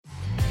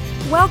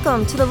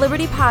Welcome to the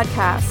Liberty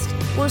Podcast.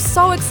 We're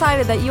so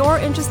excited that you're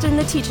interested in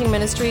the teaching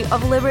ministry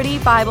of Liberty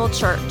Bible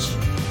Church.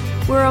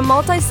 We're a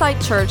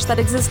multi-site church that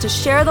exists to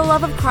share the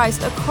love of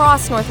Christ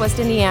across Northwest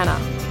Indiana.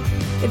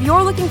 If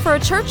you're looking for a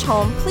church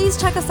home, please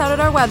check us out at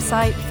our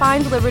website,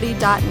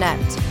 findliberty.net.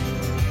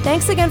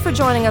 Thanks again for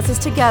joining us as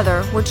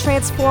together we're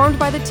transformed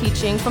by the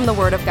teaching from the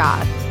Word of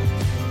God.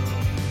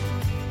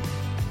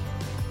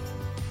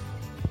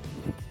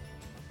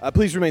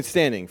 Please remain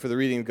standing for the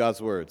reading of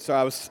God's Word.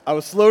 Sorry, I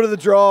was slow to the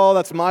draw.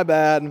 That's my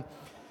bad.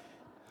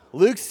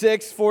 Luke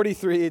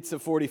 6:43 to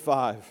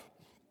 45.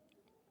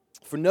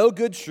 For no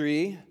good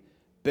tree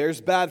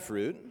bears bad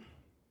fruit,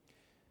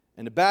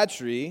 and a bad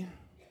tree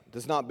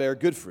does not bear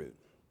good fruit.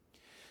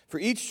 For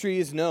each tree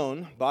is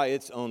known by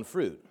its own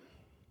fruit.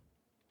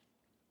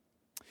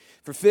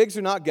 For figs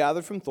are not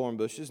gathered from thorn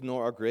bushes,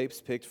 nor are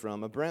grapes picked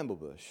from a bramble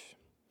bush.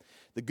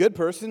 The good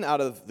person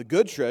out of the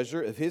good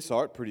treasure of his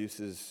heart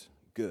produces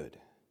good.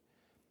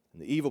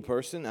 And the evil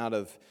person out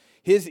of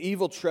his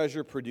evil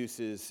treasure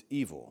produces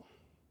evil.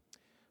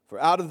 For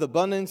out of the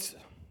abundance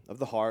of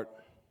the heart,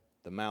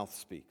 the mouth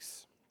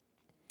speaks.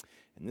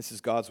 And this is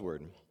God's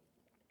word.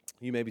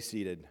 You may be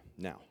seated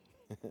now.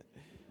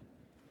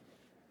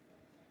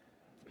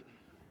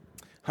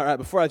 All right,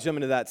 before I jump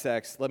into that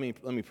text, let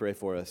me pray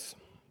for us.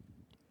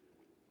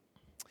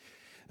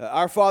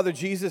 Our Father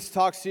Jesus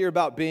talks here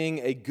about being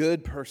a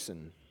good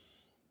person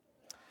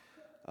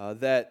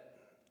that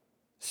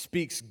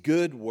speaks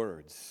good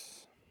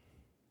words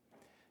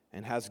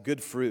and has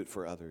good fruit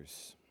for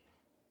others.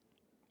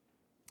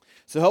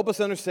 So help us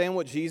understand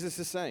what Jesus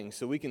is saying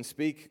so we can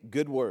speak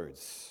good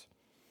words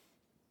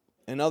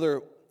and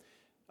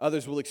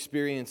others will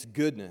experience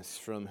goodness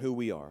from who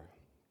we are.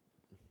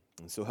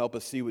 And so help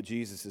us see what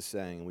Jesus is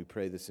saying, and we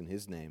pray this in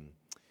His name.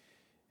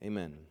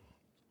 Amen.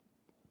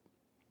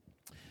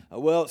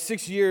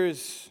 6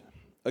 years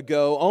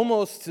ago,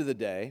 almost to the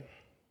day,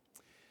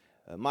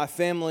 my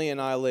family and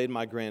I laid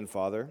my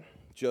grandfather,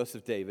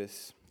 Joseph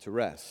Davis, to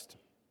rest.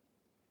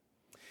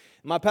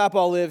 My papa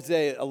lived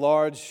a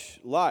large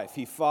life.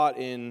 He fought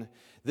in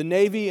the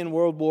Navy in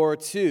World War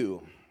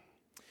II,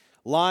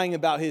 lying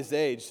about his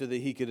age so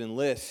that he could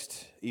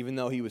enlist, even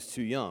though he was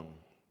too young.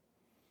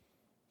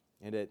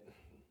 And at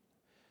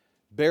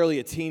barely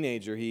a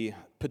teenager, he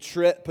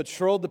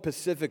patrolled the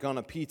Pacific on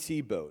a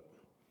PT boat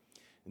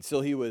until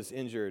he was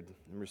injured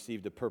and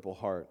received a Purple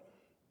Heart.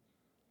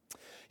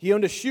 He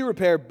owned a shoe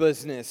repair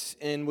business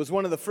and was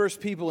one of the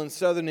first people in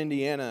southern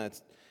Indiana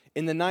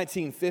in the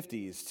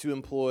 1950s to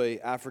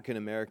employ African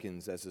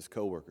Americans as his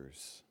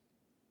co-workers.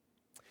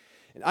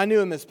 And I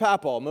knew him as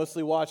Papaw,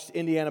 mostly watched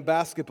Indiana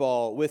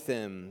basketball with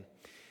him,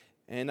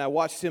 and I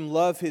watched him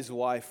love his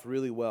wife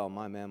really well,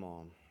 my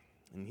mama,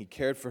 and he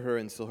cared for her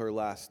until her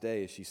last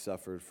day as she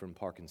suffered from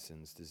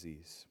Parkinson's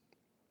disease.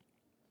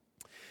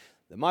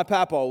 My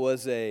Papaw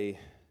was a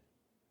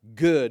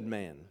good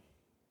man,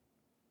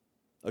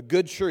 a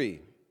good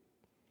tree.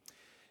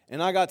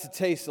 And I got to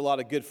taste a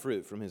lot of good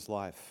fruit from his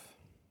life.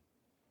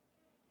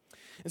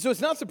 And so it's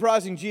not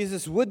surprising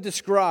Jesus would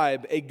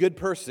describe a good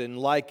person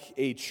like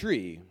a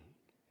tree.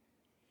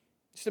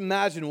 Just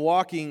imagine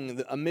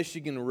walking a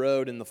Michigan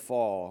road in the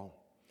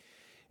fall,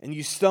 and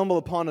you stumble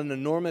upon an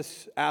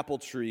enormous apple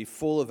tree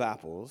full of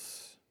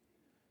apples,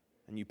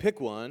 and you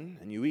pick one,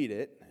 and you eat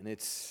it, and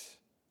it's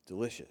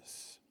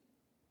delicious.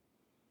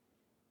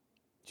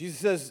 Jesus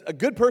says, a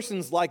good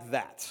person's like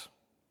that.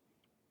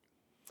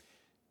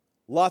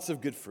 Lots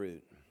of good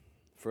fruit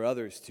for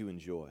others to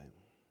enjoy.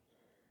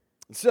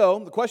 And so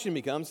the question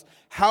becomes,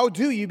 how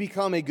do you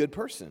become a good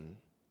person?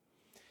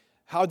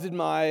 How did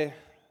my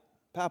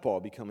Papaw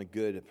become a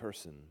good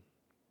person?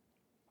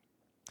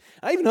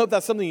 I even hope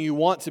that's something you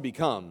want to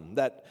become,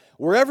 that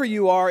wherever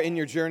you are in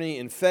your journey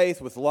in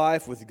faith, with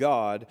life, with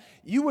God,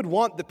 you would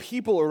want the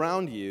people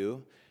around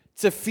you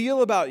to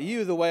feel about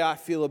you the way I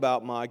feel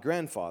about my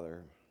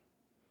grandfather.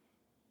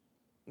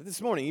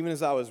 This morning, even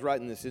as I was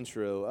writing this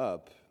intro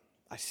up,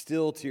 I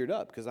still teared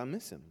up because I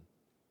miss him.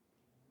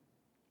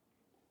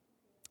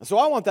 So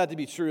I want that to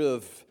be true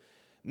of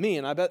me,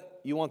 and I bet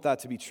you want that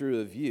to be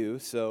true of you.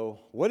 So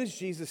what is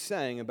Jesus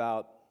saying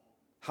about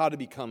how to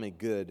become a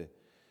good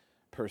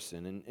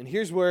person? And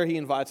here's where he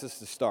invites us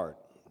to start.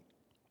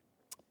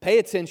 Pay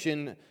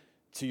attention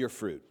to your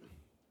fruit.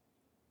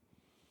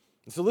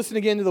 And so listen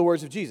again to the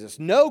words of Jesus.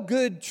 No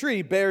good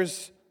tree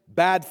bears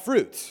bad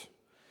fruit,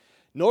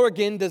 nor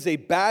again does a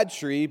bad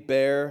tree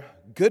bear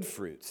good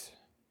fruit.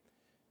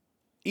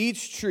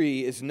 Each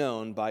tree is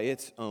known by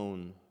its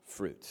own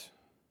fruit.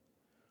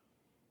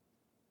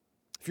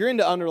 If you're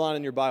into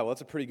underlining your Bible,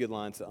 that's a pretty good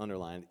line to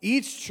underline.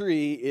 Each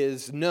tree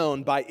is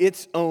known by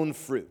its own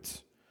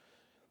fruit.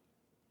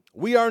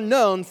 We are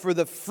known for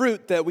the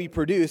fruit that we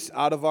produce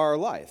out of our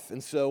life.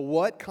 And so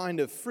what kind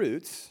of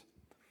fruits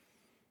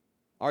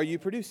are you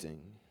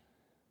producing?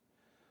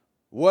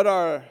 What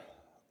are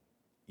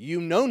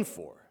you known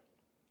for?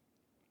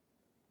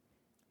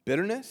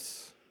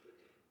 Bitterness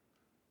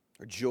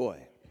or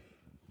joy?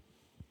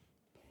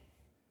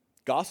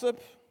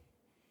 Gossip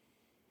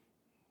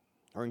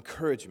or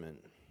encouragement?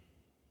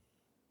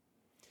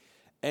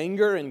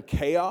 anger and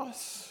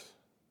chaos,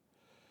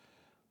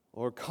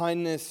 or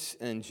kindness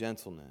and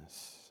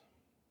gentleness?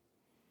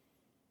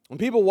 When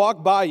people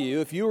walk by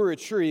you, if you were a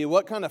tree,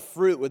 what kind of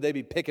fruit would they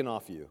be picking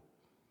off you?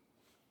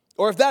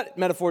 Or if that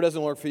metaphor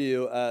doesn't work for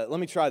you, let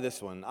me try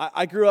this one.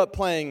 I grew up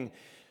playing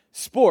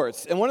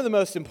sports, and one of the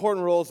most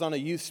important roles on a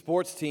youth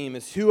sports team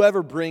is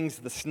whoever brings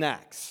the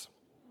snacks.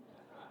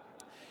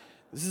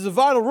 This is a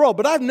vital role,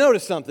 but I've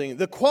noticed something.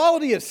 The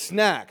quality of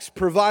snacks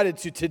provided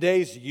to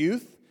today's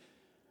youth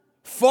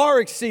far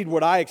exceed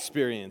what I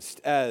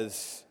experienced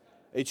as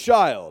a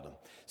child.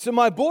 So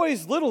my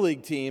boys' Little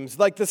League teams,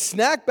 like the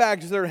snack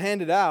bags that are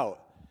handed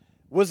out,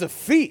 was a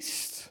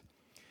feast.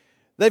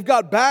 They've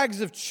got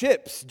bags of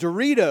chips,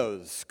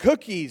 Doritos,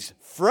 cookies,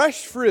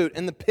 fresh fruit,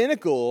 and the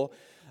pinnacle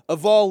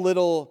of all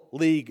Little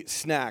League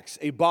snacks,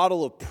 a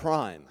bottle of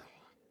Prime.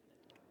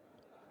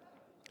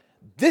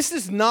 This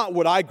is not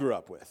what I grew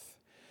up with.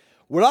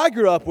 What I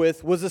grew up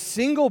with was a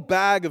single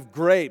bag of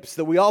grapes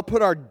that we all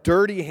put our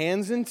dirty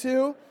hands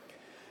into,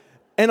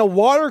 and a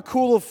water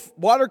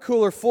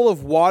cooler full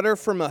of water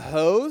from a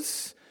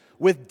hose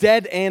with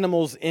dead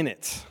animals in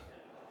it.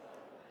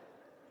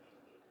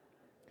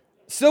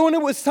 So when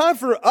it was time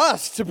for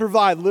us to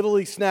provide Little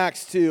League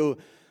snacks to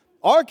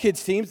our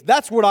kids' teams,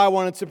 that's what I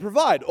wanted to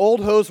provide: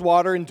 old hose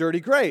water and dirty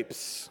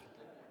grapes.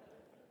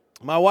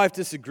 My wife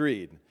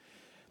disagreed.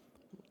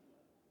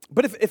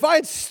 But if I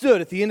had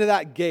stood at the end of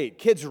that gate,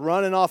 kids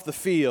running off the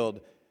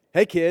field,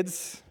 hey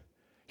kids,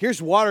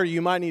 here's water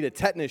you might need a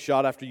tetanus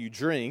shot after you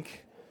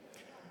drink,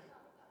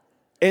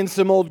 and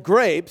some old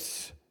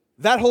grapes,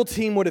 that whole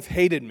team would have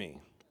hated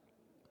me.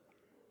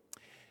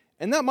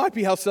 And that might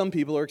be how some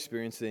people are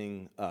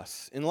experiencing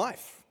us in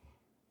life.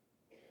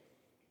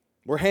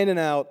 We're handing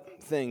out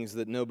things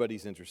that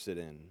nobody's interested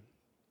in.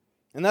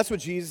 And that's what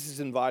Jesus is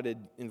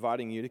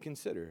inviting you to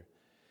consider.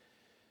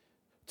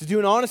 To do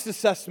an honest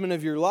assessment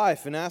of your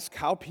life and ask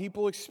how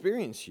people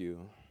experience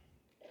you.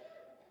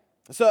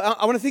 So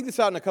I want to think this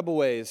out in a couple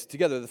ways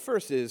together. The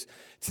first is,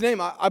 today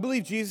I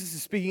believe Jesus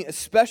is speaking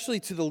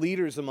especially to the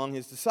leaders among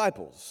his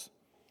disciples.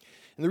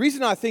 And the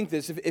reason I think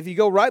this, if you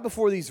go right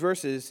before these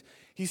verses,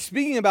 he's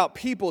speaking about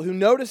people who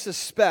notice a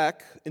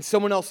speck in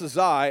someone else's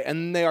eye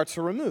and they are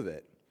to remove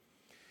it.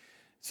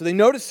 So they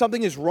notice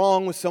something is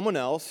wrong with someone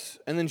else,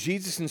 and then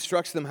Jesus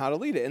instructs them how to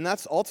lead it. And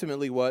that's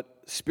ultimately what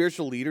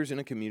spiritual leaders in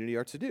a community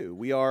are to do.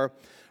 We are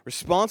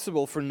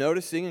responsible for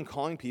noticing and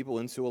calling people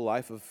into a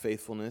life of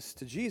faithfulness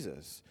to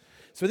Jesus.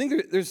 So I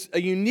think there's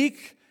a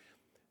unique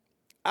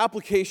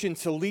application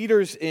to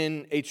leaders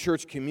in a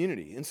church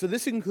community. And so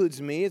this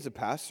includes me as a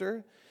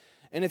pastor.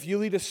 And if you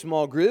lead a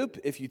small group,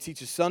 if you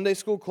teach a Sunday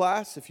school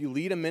class, if you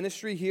lead a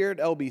ministry here at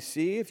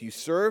LBC, if you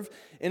serve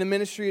in a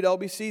ministry at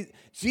LBC,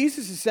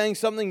 Jesus is saying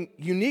something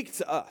unique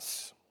to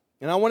us.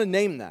 And I want to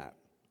name that.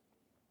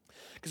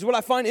 Because what I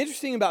find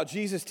interesting about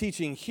Jesus'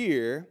 teaching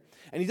here,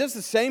 and he does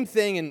the same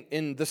thing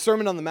in the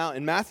Sermon on the Mount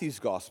in Matthew's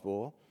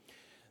Gospel,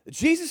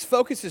 Jesus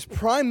focuses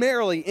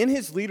primarily in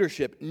his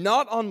leadership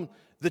not on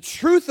the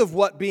truth of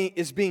what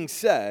is being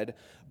said,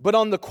 but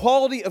on the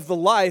quality of the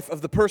life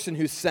of the person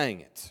who's saying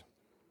it.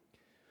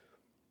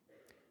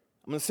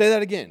 I'm going to say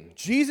that again.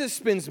 Jesus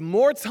spends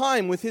more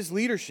time with his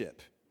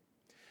leadership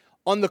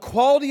on the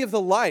quality of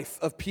the life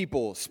of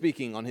people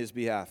speaking on his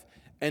behalf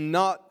and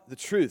not the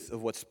truth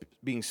of what's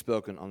being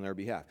spoken on their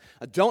behalf.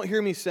 Don't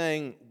hear me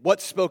saying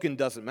what's spoken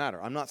doesn't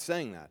matter. I'm not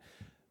saying that.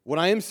 What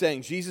I am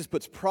saying, Jesus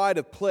puts pride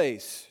of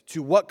place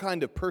to what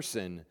kind of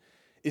person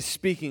is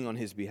speaking on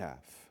his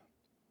behalf.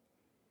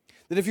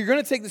 That if you're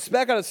going to take the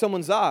speck out of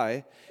someone's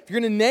eye, if you're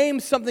going to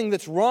name something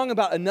that's wrong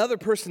about another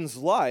person's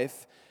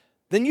life,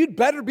 then you'd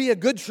better be a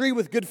good tree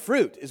with good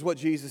fruit, is what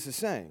Jesus is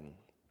saying.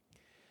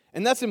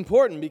 And that's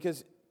important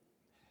because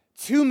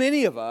too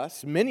many of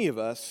us,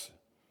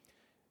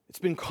 it's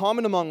been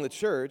common among the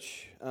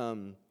church,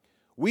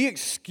 we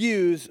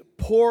excuse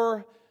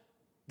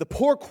the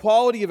poor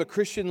quality of a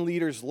Christian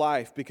leader's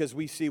life because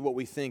we see what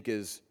we think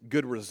is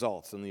good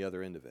results on the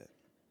other end of it.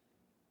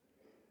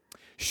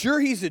 Sure,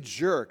 he's a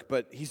jerk,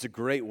 but he's a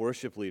great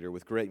worship leader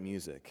with great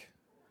music.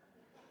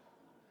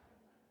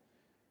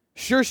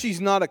 Sure, she's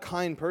not a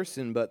kind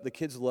person, but the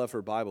kids love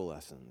her Bible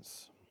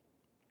lessons.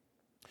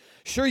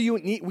 Sure,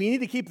 we need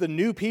to keep the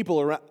new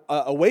people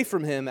away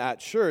from him at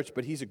church,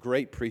 but he's a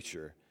great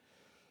preacher.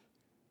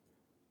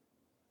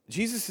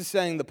 Jesus is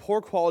saying the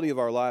poor quality of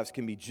our lives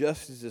can be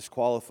just as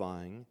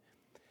disqualifying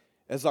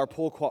as our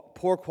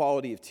poor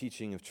quality of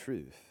teaching of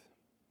truth.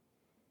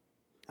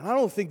 And I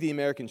don't think the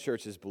American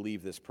church has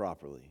believed this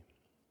properly.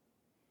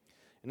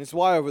 And it's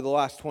why over the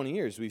last 20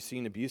 years we've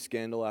seen abuse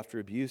scandal after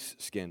abuse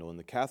scandal in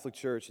the Catholic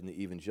Church, in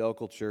the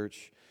Evangelical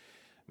Church.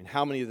 I mean,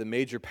 how many of the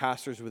major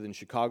pastors within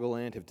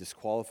Chicagoland have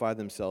disqualified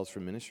themselves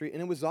from ministry?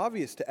 And it was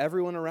obvious to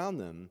everyone around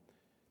them.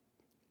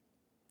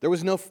 There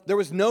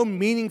was no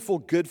meaningful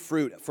good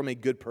fruit from a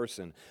good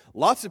person.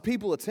 Lots of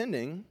people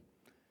attending,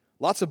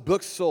 lots of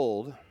books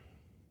sold,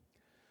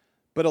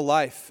 but a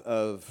life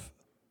of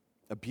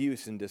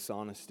abuse and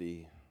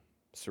dishonesty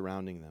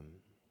surrounding them.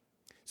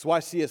 That's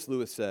why C.S.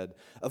 Lewis said,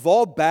 of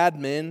all bad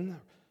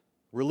men,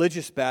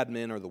 religious bad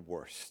men are the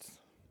worst.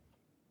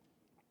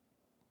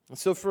 And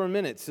so for a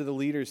minute, to the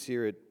leaders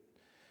here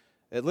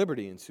at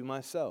Liberty and to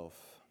myself,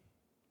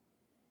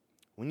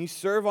 when you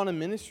serve on a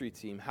ministry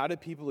team, how do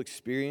people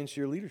experience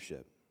your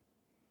leadership?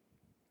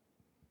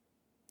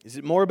 Is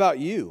it more about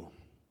you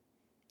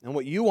and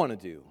what you want to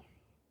do?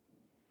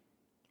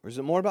 Or is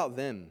it more about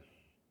them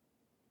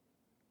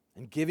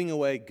and giving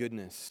away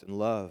goodness and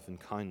love and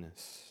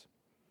kindness?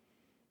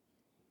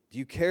 Do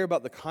you care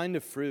about the kind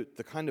of fruit,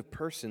 the kind of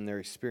person they're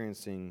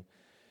experiencing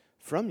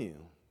from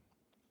you?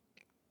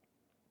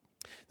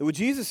 What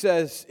Jesus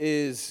says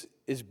is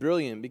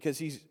brilliant because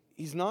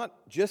he's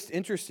not just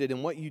interested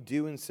in what you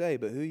do and say,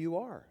 but who you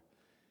are.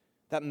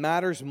 That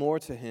matters more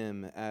to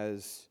him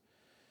as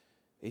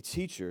a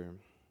teacher.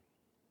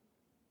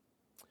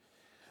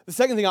 The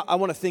second thing I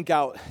want to think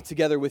out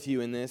together with you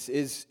in this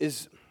is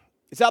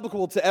it's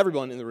applicable to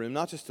everyone in the room,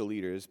 not just to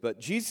leaders, but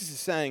Jesus is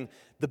saying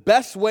the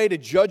best way to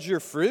judge your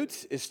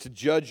fruit is to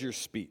judge your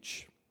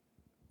speech.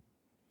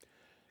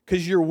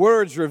 Because your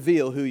words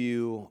reveal who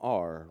you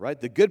are, right?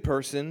 The good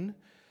person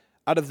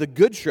out of the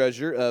good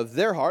treasure of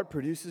their heart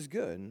produces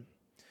good.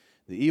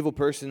 The evil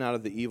person out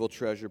of the evil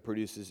treasure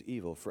produces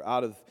evil. For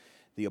out of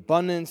the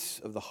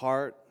abundance of the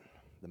heart,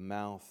 the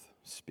mouth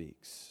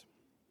speaks.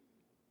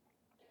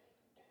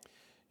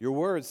 Your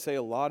words say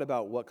a lot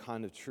about what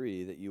kind of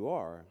tree that you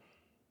are.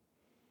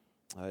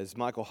 As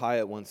Michael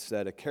Hyatt once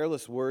said, a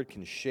careless word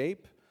can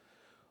shape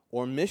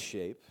or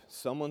misshape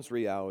someone's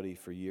reality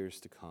for years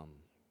to come.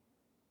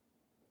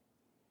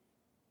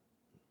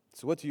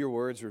 So what do your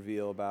words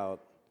reveal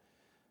about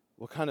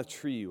what kind of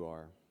tree you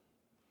are?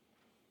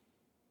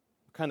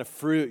 What kind of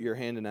fruit you're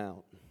handing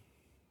out?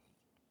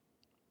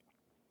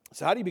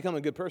 So how do you become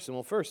a good person?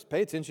 Well, first,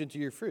 pay attention to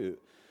your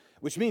fruit,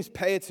 which means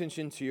pay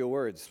attention to your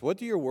words. What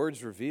do your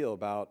words reveal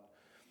about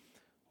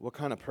what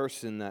kind of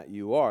person that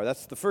you are?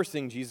 That's the first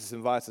thing Jesus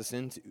invites us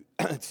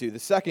into. The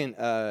second,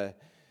 pay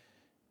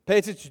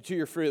attention to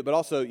your fruit, but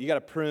also you got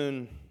to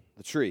prune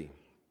the tree.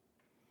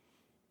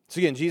 So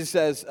again, Jesus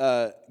says,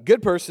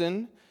 good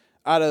person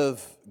out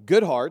of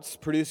good hearts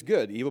produce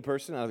good. Evil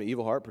person out of an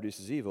evil heart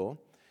produces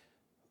evil.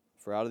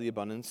 For out of the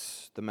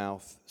abundance, the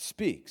mouth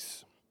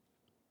speaks.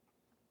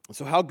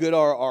 So how good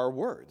are our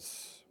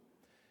words?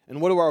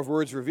 And what do our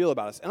words reveal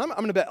about us? And I'm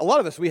going to bet a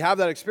lot of us, we have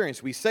that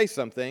experience. We say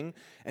something,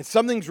 and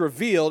something's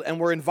revealed, and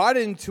we're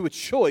invited into a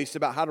choice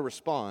about how to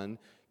respond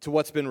to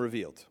what's been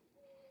revealed.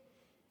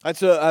 Right,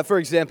 so, for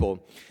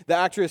example, the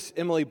actress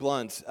Emily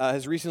Blunt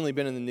has recently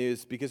been in the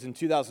news because in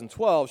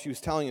 2012, she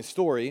was telling a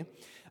story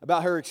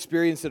about her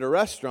experience at a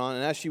restaurant,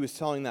 and as she was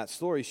telling that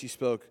story, she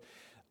spoke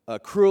a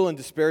cruel and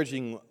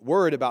disparaging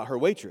word about her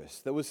waitress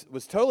that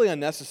was totally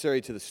unnecessary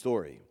to the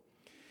story.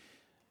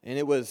 And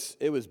it was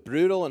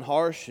brutal and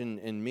harsh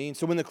and mean.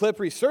 So when the clip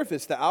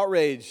resurfaced, the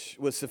outrage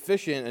was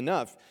sufficient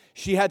enough.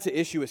 She had to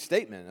issue a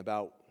statement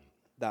about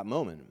that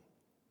moment.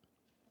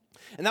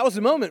 And that was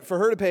the moment for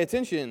her to pay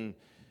attention,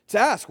 to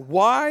ask,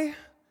 why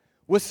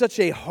was such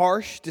a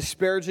harsh,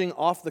 disparaging,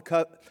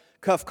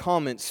 off-the-cuff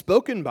comment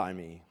spoken by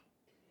me?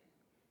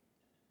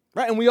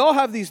 Right? And we all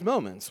have these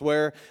moments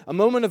where a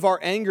moment of our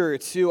anger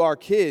to our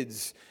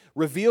kids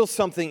reveals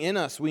something in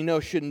us we know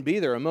shouldn't be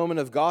there. A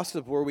moment of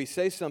gossip where we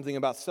say something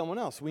about someone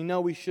else we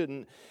know we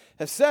shouldn't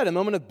have said. A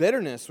moment of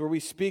bitterness where we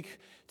speak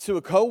to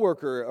a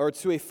coworker or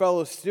to a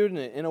fellow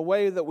student in a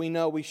way that we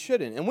know we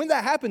shouldn't. And when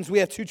that happens, we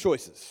have two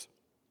choices.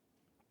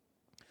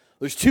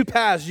 There's two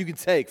paths you can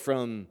take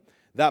from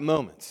that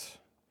moment.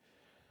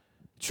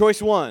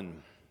 Choice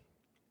one,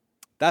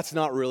 that's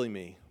not really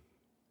me.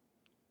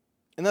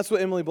 And that's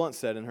what Emily Blunt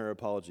said in her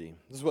apology.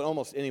 This is what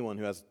almost anyone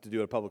who has to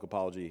do a public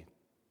apology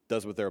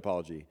does with their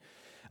apology.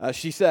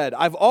 She said,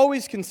 I've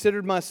always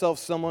considered myself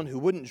someone who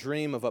wouldn't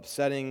dream of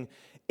upsetting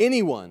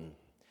anyone.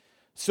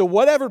 So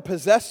whatever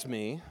possessed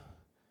me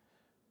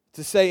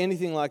to say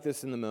anything like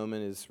this in the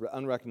moment is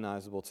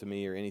unrecognizable to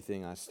me or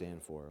anything I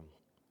stand for.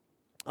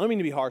 I don't mean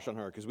to be harsh on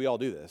her because we all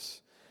do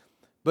this.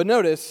 But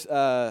notice,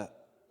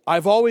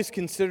 I've always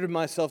considered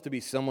myself to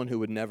be someone who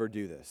would never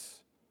do this.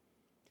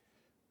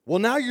 Well,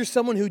 now you're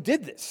someone who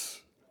did this.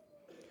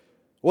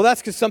 Well,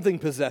 that's because something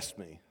possessed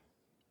me.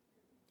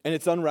 And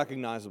it's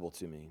unrecognizable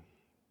to me.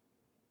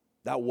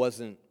 That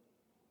wasn't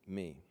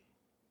me.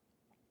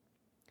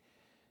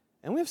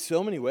 And we have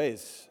so many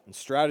ways and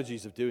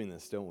strategies of doing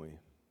this, don't we?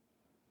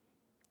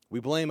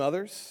 We blame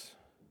others.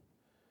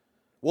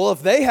 Well,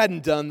 if they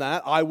hadn't done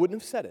that, I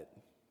wouldn't have said it.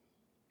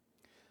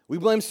 We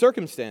blame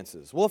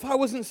circumstances. Well, if I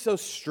wasn't so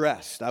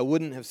stressed, I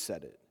wouldn't have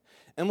said it.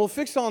 And we'll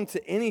fix on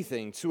to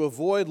anything to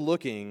avoid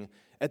looking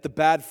at the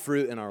bad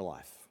fruit in our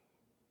life.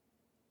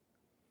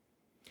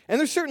 And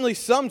there's certainly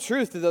some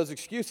truth to those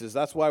excuses.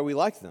 That's why we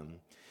like them.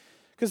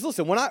 Because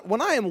listen,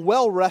 when I am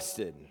well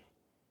rested,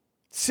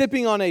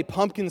 sipping on a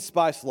pumpkin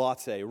spice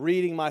latte,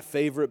 reading my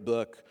favorite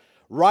book,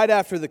 right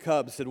after the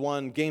Cubs had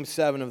won Game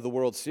 7 of the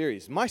World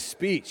Series, my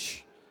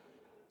speech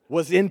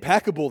was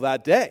impeccable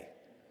that day.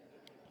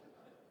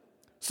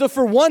 So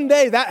for one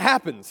day, that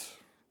happens.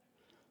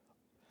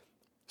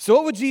 So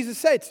what would Jesus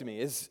say to me?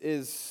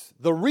 Is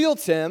the real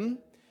Tim,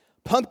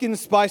 pumpkin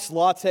spice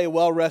latte,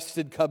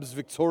 well-rested, Cubs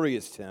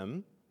victorious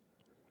Tim?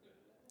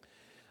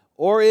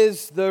 Or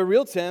is the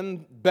real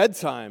Tim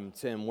bedtime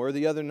Tim, where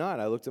the other night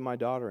I looked at my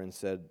daughter and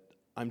said,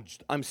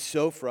 I'm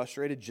so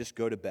frustrated, just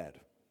go to bed.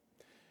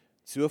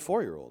 To a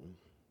 4-year-old.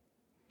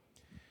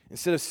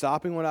 Instead of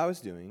stopping what I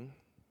was doing,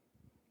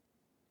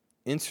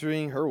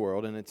 entering her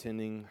world and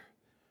attending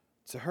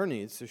to her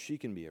needs so she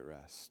can be at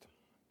rest.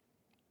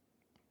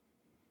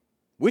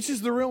 Which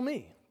is the real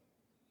me?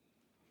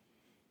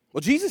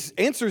 Well, Jesus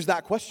answers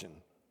that question.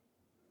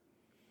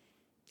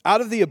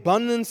 Out of the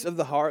abundance of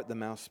the heart, the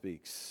mouth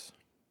speaks.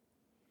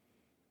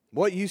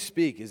 What you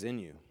speak is in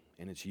you,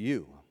 and it's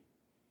you.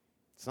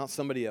 It's not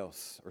somebody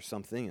else or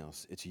something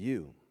else. It's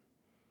you.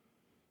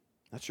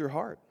 That's your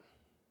heart.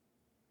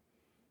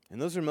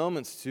 And those are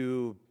moments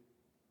to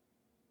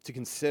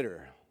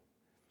consider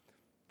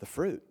the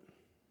fruit.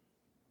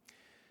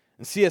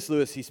 And C.S.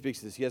 Lewis, he speaks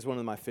to this. He has one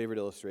of my favorite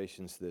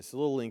illustrations to this. A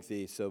little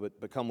lengthy,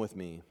 but come with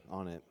me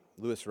on it.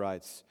 Lewis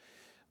writes,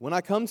 "When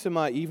I come to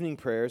my evening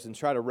prayers and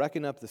try to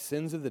reckon up the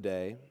sins of the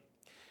day,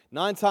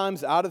 9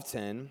 times out of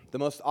 10, the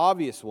most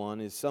obvious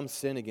one is some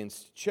sin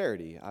against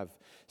charity. I've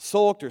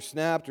sulked or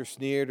snapped or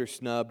sneered or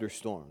snubbed or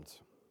stormed.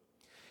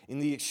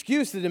 And the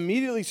excuse that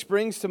immediately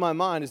springs to my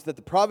mind is that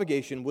the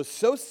provocation was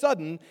so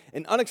sudden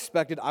and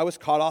unexpected I was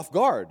caught off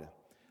guard.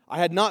 I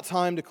had not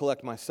time to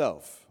collect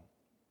myself.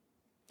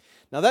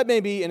 Now that may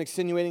be in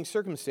extenuating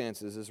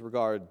circumstances as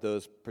regard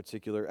those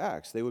particular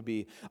acts. They would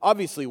be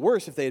obviously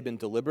worse if they had been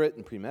deliberate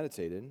and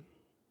premeditated.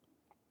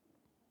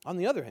 On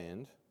the other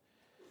hand,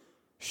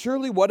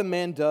 surely what a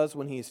man does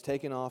when he is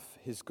taken off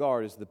his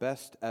guard is the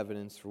best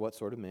evidence for what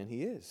sort of man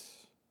he is.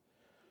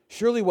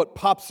 Surely what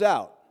pops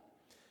out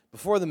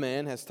before the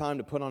man has time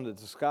to put on the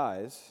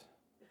disguise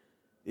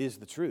is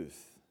the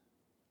truth.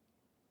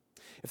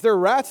 If there are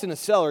rats in a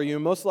cellar, you're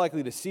most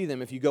likely to see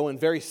them if you go in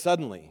very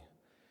suddenly.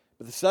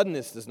 But the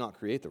suddenness does not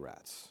create the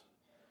rats.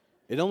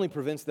 It only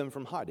prevents them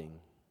from hiding.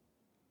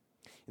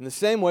 In the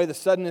same way, the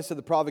suddenness of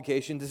the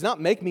provocation does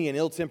not make me an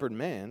ill-tempered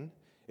man.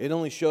 It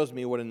only shows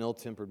me what an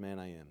ill-tempered man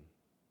I am.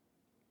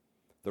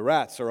 The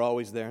rats are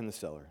always there in the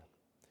cellar.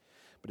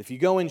 But if you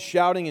go in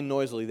shouting and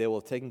noisily, they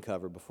will have taken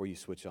cover before you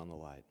switch on the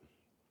light."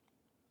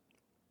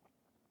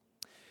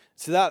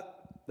 So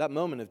that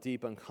moment of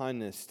deep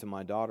unkindness to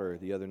my daughter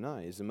the other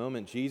night is a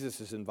moment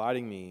Jesus is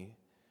inviting me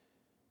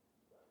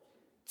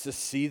to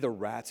see the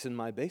rats in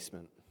my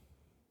basement.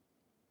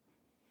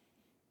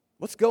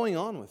 What's going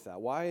on with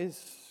that? Why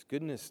has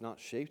goodness not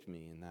shaped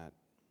me in that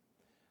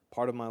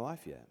part of my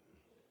life yet?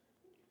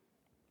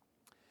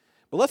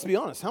 But let's be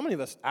honest, how many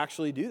of us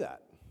actually do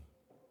that?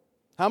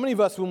 How many of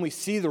us, when we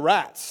see the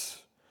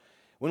rats,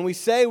 when we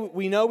say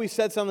we know we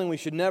said something we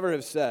should never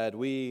have said,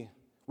 we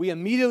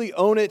immediately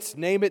own it,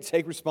 name it,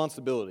 take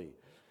responsibility?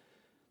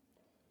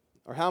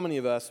 Or how many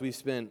of us, we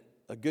spent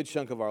a good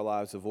chunk of our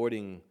lives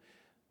avoiding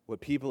what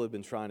people have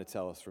been trying to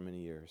tell us for many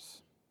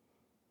years?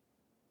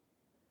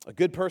 A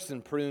good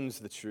person prunes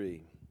the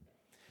tree.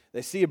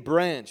 They see a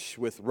branch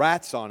with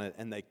rats on it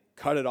and they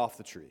cut it off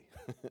the tree.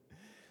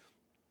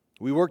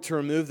 We work to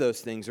remove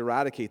those things,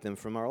 eradicate them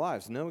from our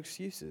lives. No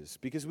excuses,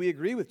 because we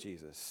agree with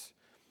Jesus.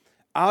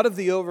 Out of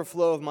the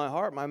overflow of my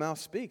heart, my mouth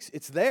speaks.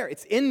 It's there.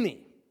 It's in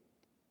me.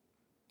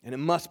 And it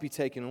must be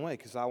taken away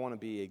because I want to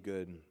be a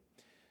good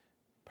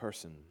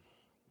person.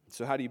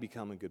 So how do you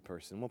become a good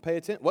person? Well, pay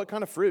attention. What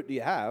kind of fruit do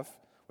you have?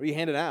 What are you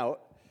handing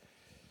out?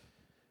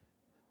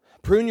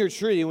 Prune your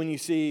tree when you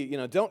see,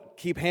 don't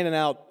keep handing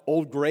out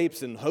old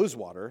grapes and hose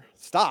water.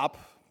 Stop.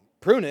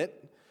 Prune it.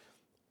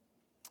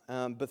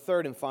 But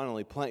third and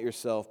finally, plant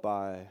yourself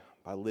by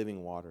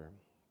living water.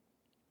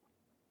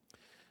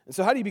 And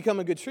so how do you become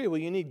a good tree? Well,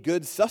 you need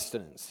good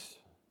sustenance.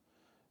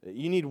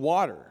 You need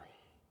water.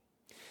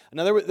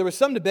 Now, there was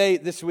some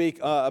debate this week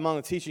among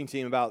the teaching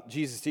team about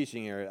Jesus'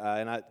 teaching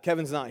here.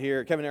 Kevin's not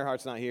here. Kevin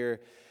Earhart's not here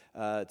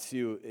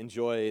to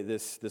enjoy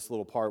this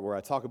little part where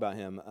I talk about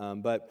him.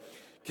 But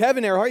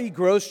Kevin Earhart, he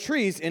grows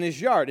trees in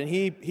his yard. And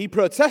he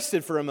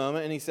protested for a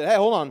moment. And he said, hey,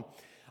 hold on.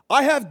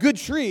 I have good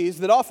trees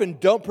that often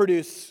don't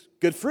produce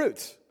good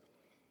fruit.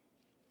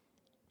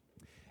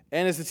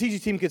 And as the teaching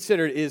team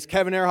considered, is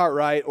Kevin Earhart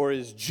right or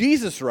is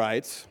Jesus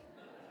right?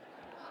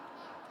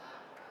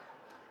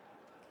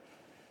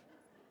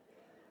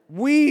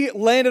 We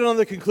landed on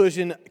the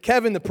conclusion,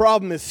 Kevin, the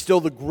problem is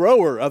still the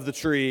grower of the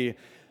tree,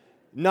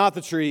 not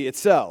the tree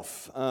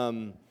itself.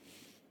 And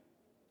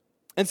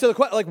so,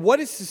 what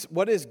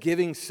is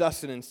giving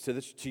sustenance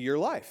to your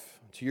life,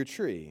 to your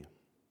tree?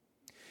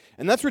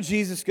 And that's where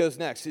Jesus goes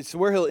next. It's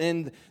where he'll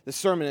end the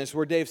sermon. It's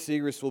where Dave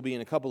Segrist will be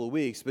in a couple of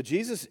weeks. But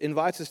Jesus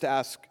invites us to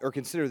ask or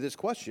consider this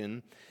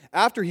question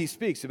after he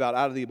speaks about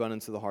out of the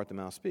abundance of the heart the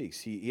mouth speaks.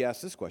 He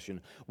asks this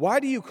question: why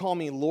do you call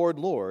me Lord,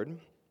 Lord,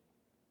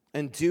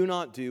 and do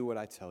not do what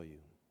I tell you?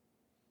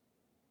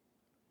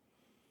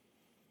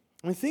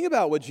 I mean, think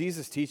about what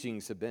Jesus'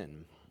 teachings have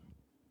been.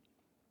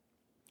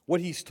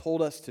 What he's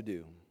told us to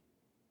do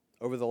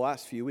over the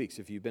last few weeks,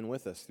 if you've been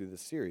with us through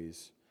this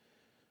series.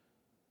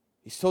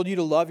 He's told you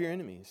to love your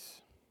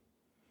enemies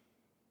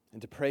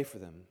and to pray for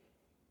them.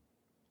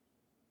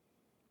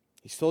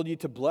 He's told you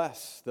to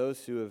bless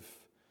those who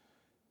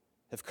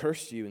have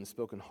cursed you and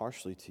spoken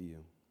harshly to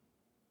you.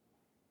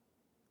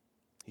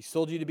 He's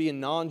told you to be a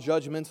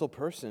non-judgmental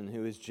person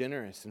who is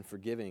generous and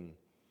forgiving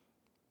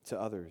to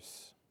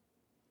others.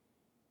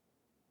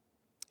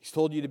 He's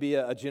told you to be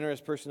a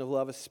generous person of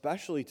love,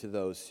 especially to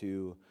those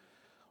who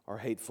are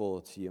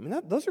hateful to you. I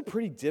mean, those are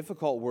pretty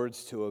difficult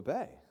words to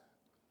obey.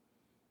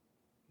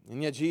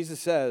 And yet Jesus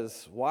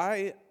says,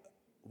 why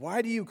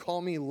do you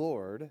call me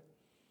Lord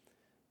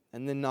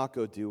and then not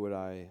go do what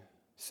I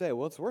say?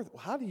 Well,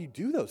 how do you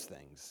do those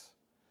things?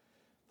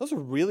 Those are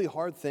really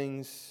hard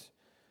things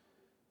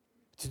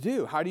to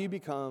do. How do you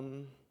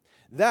become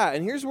that?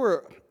 And here's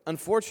where,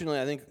 unfortunately,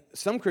 I think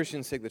some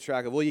Christians take the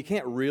track of, well, you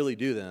can't really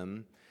do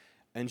them.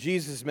 And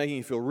Jesus is making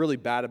you feel really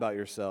bad about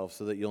yourself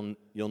so that you'll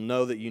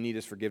know that you need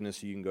his forgiveness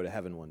so you can go to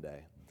heaven one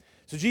day.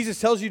 So Jesus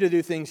tells you to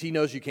do things he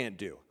knows you can't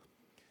do.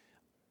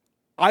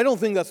 I don't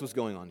think that's what's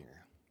going on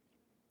here.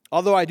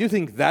 Although I do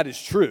think that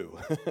is true.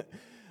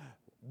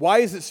 Why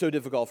is it so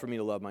difficult for me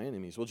to love my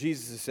enemies? Well,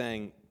 Jesus is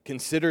saying,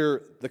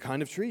 consider the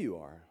kind of tree you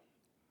are.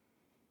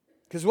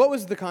 Because what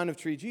was the kind of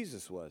tree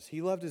Jesus was?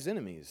 He loved his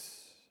enemies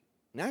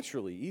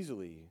naturally,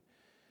 easily,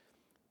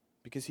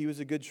 because he was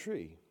a good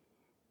tree.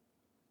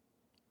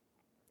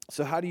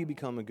 So how do you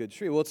become a good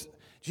tree? Well,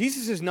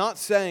 Jesus is not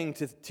saying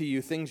to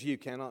you things you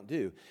cannot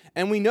do.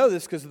 And we know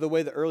this because of the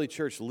way the early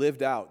church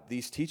lived out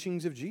these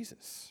teachings of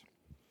Jesus.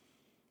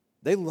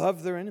 They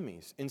loved their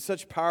enemies in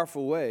such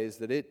powerful ways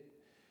that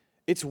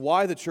it's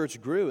why the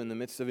church grew in the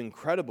midst of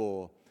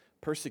incredible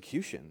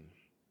persecution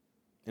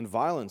and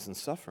violence and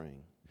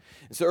suffering.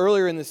 And so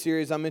earlier in the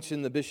series, I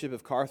mentioned the Bishop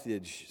of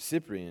Carthage,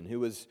 Cyprian, who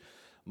was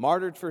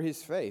martyred for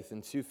his faith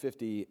in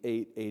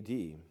 258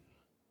 A.D.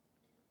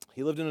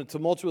 He lived in a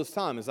tumultuous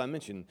time, as I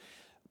mentioned.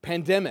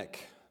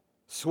 Pandemic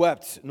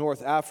swept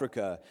North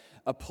Africa.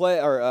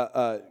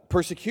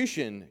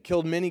 Persecution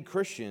killed many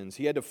Christians.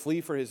 He had to flee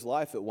for his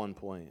life at one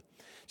point.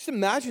 Just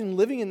imagine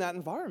living in that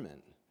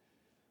environment.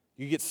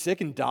 You get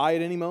sick and die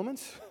at any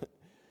moment.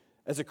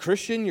 As a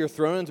Christian, you're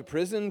thrown into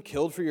prison,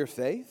 killed for your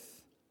faith.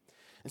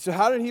 And so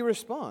how did he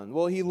respond?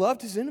 Well, he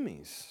loved his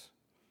enemies.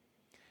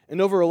 And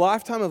over a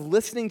lifetime of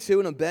listening to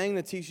and obeying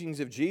the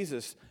teachings of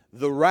Jesus,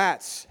 the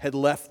rats had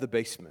left the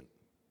basement.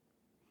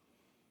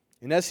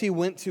 And as he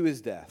went to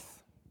his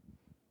death,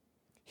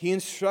 he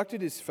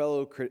instructed his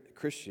fellow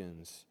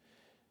Christians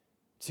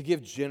to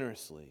give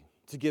generously,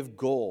 to give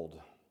gold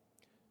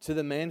to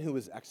the man who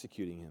was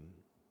executing him.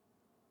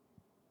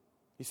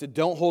 He said,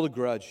 don't hold a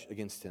grudge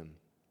against him,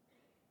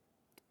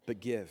 but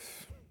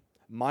give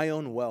my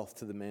own wealth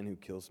to the man who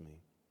kills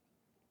me.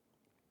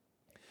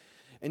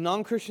 And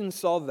non-Christians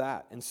saw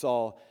that and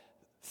saw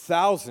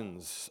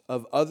thousands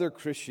of other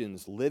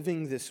Christians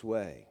living this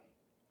way.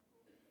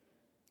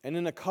 And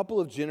in a couple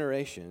of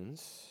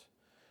generations,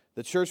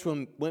 the church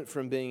went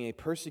from being a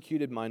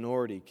persecuted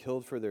minority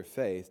killed for their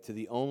faith to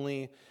the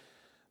only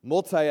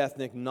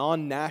multi-ethnic,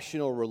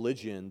 non-national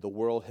religion the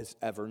world has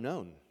ever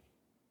known.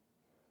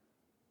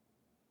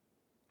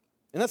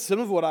 And that's some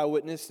of what I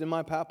witnessed in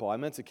my papal. I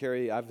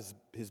have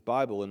his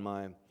Bible in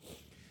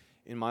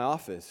my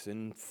office,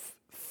 and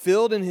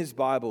filled in his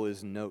Bible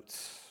is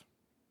notes,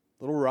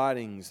 little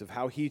writings of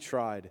how he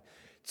tried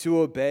to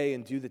obey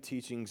and do the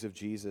teachings of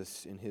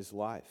Jesus in his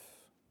life.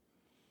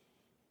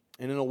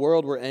 And in a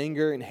world where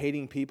anger and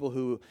hating people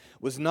who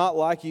was not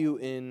like you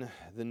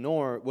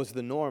was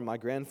the norm, my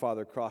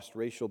grandfather crossed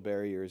racial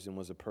barriers and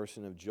was a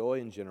person of joy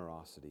and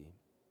generosity.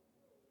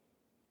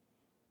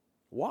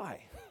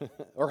 Why?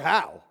 Or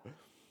how?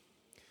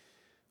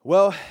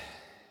 Well,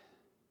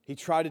 he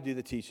tried to do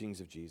the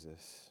teachings of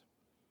Jesus,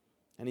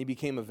 and he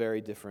became a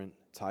very different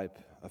type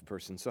of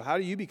person. So how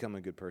do you become a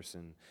good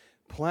person?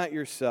 Plant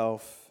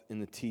yourself in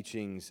the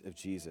teachings of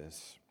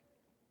Jesus.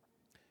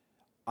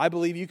 I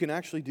believe you can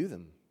actually do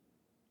them.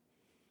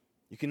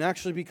 You can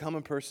actually become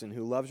a person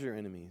who loves your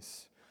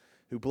enemies,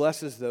 who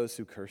blesses those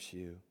who curse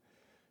you,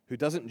 who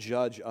doesn't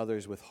judge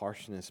others with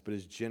harshness, but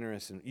is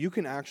generous. And you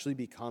can actually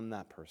become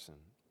that person.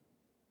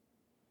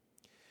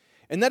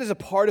 And that is a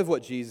part of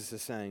what Jesus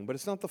is saying, but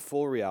it's not the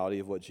full reality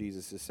of what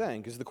Jesus is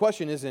saying. Because the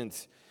question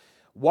isn't,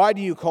 why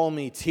do you call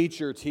me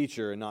teacher,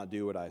 teacher, and not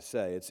do what I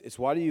say? It's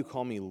why do you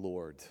call me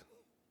Lord?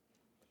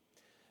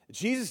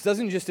 Jesus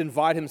doesn't just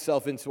invite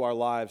himself into our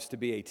lives to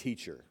be a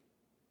teacher,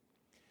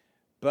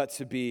 but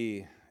to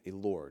be a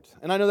Lord.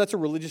 And I know that's a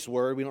religious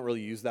word. We don't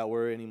really use that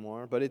word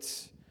anymore, but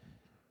it's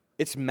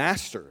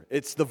master.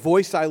 It's the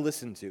voice I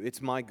listen to.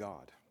 It's my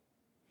God.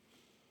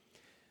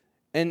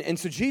 And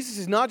so Jesus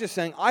is not just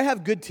saying, I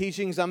have good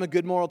teachings, I'm a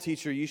good moral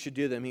teacher, you should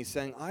do them. He's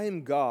saying, I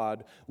am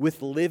God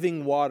with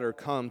living water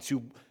come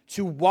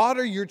to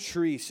water your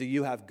tree so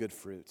you have good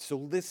fruit. So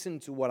listen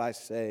to what I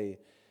say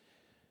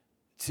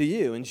to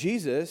you. And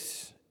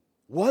Jesus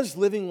was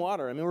living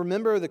water. I mean,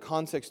 remember the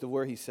context of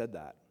where he said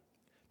that.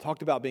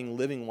 Talked about being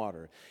living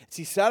water.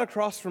 He sat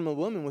across from a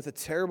woman with a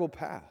terrible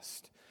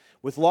past,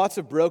 with lots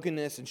of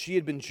brokenness, and she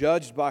had been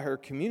judged by her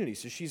community.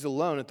 So she's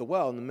alone at the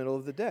well in the middle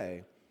of the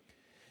day.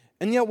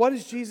 And yet, what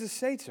does Jesus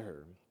say to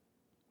her?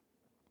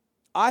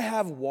 I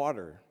have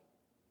water,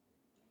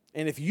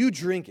 and if you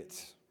drink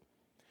it,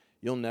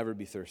 you'll never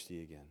be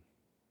thirsty again.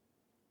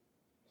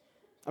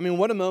 I mean,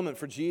 what a moment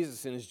for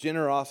Jesus in his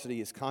generosity,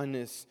 his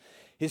kindness,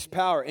 his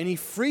power. And he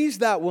frees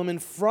that woman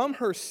from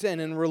her sin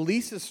and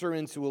releases her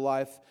into a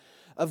life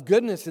of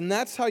goodness. And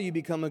that's how you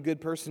become a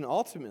good person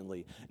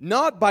ultimately.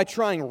 Not by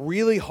trying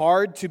really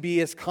hard to be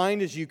as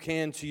kind as you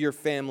can to your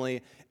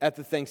family at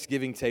the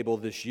Thanksgiving table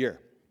this year.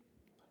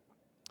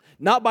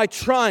 Not by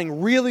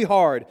trying really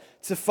hard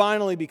to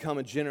finally become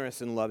a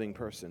generous and loving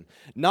person.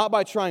 Not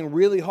by trying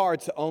really hard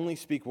to only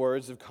speak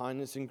words of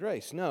kindness and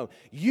grace. No,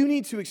 you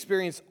need to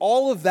experience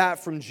all of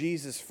that from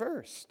Jesus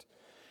first.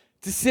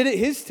 To sit at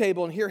his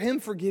table and hear him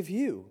forgive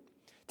you.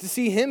 To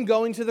see him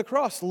going to the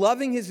cross,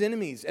 loving his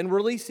enemies and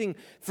releasing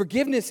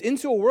forgiveness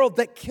into a world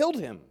that killed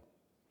him.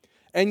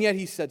 And yet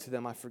he said to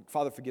them,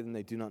 Father, forgive them,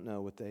 they do not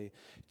know what they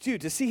do.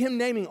 To see him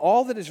naming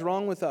all that is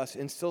wrong with us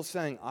and still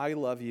saying, I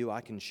love you, I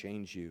can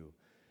change you.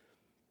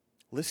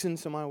 Listen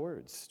to my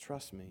words,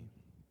 trust me.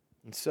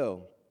 And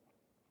so,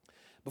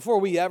 before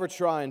we ever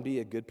try and be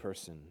a good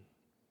person,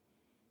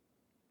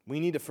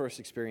 we need to first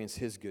experience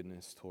his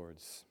goodness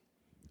towards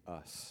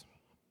us.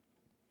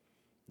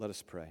 Let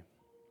us pray.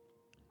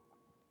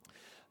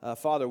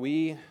 Father,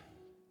 we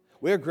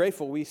are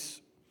grateful.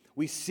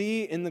 We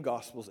see in the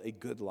Gospels a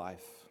good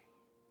life.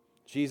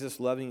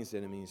 Jesus loving his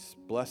enemies,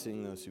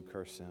 blessing those who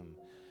curse him,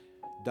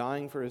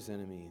 dying for his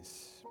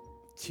enemies,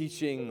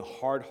 teaching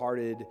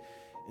hard-hearted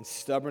and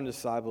stubborn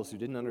disciples who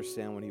didn't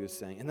understand what he was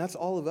saying. And that's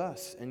all of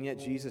us. And yet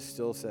Jesus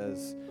still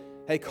says,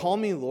 hey, call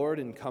me Lord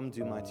and come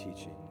do my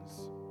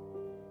teachings.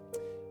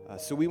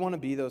 So we want to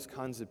be those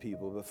kinds of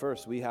people. But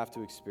first, we have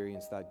to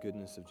experience that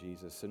goodness of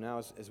Jesus. So now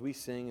as we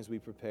sing, as we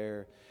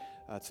prepare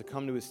to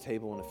come to his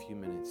table in a few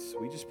minutes,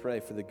 we just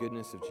pray for the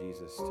goodness of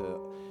Jesus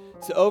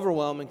to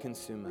overwhelm and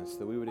consume us,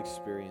 that we would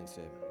experience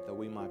it, that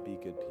we might be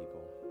good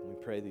people. And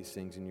we pray these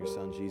things in your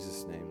Son,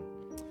 Jesus' name.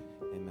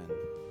 Amen.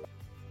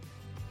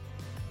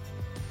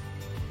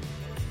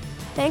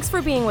 Thanks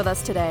for being with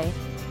us today.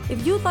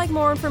 If you'd like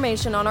more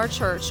information on our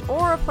church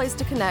or a place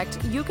to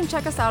connect, you can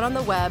check us out on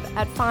the web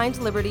at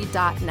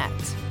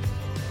findliberty.net.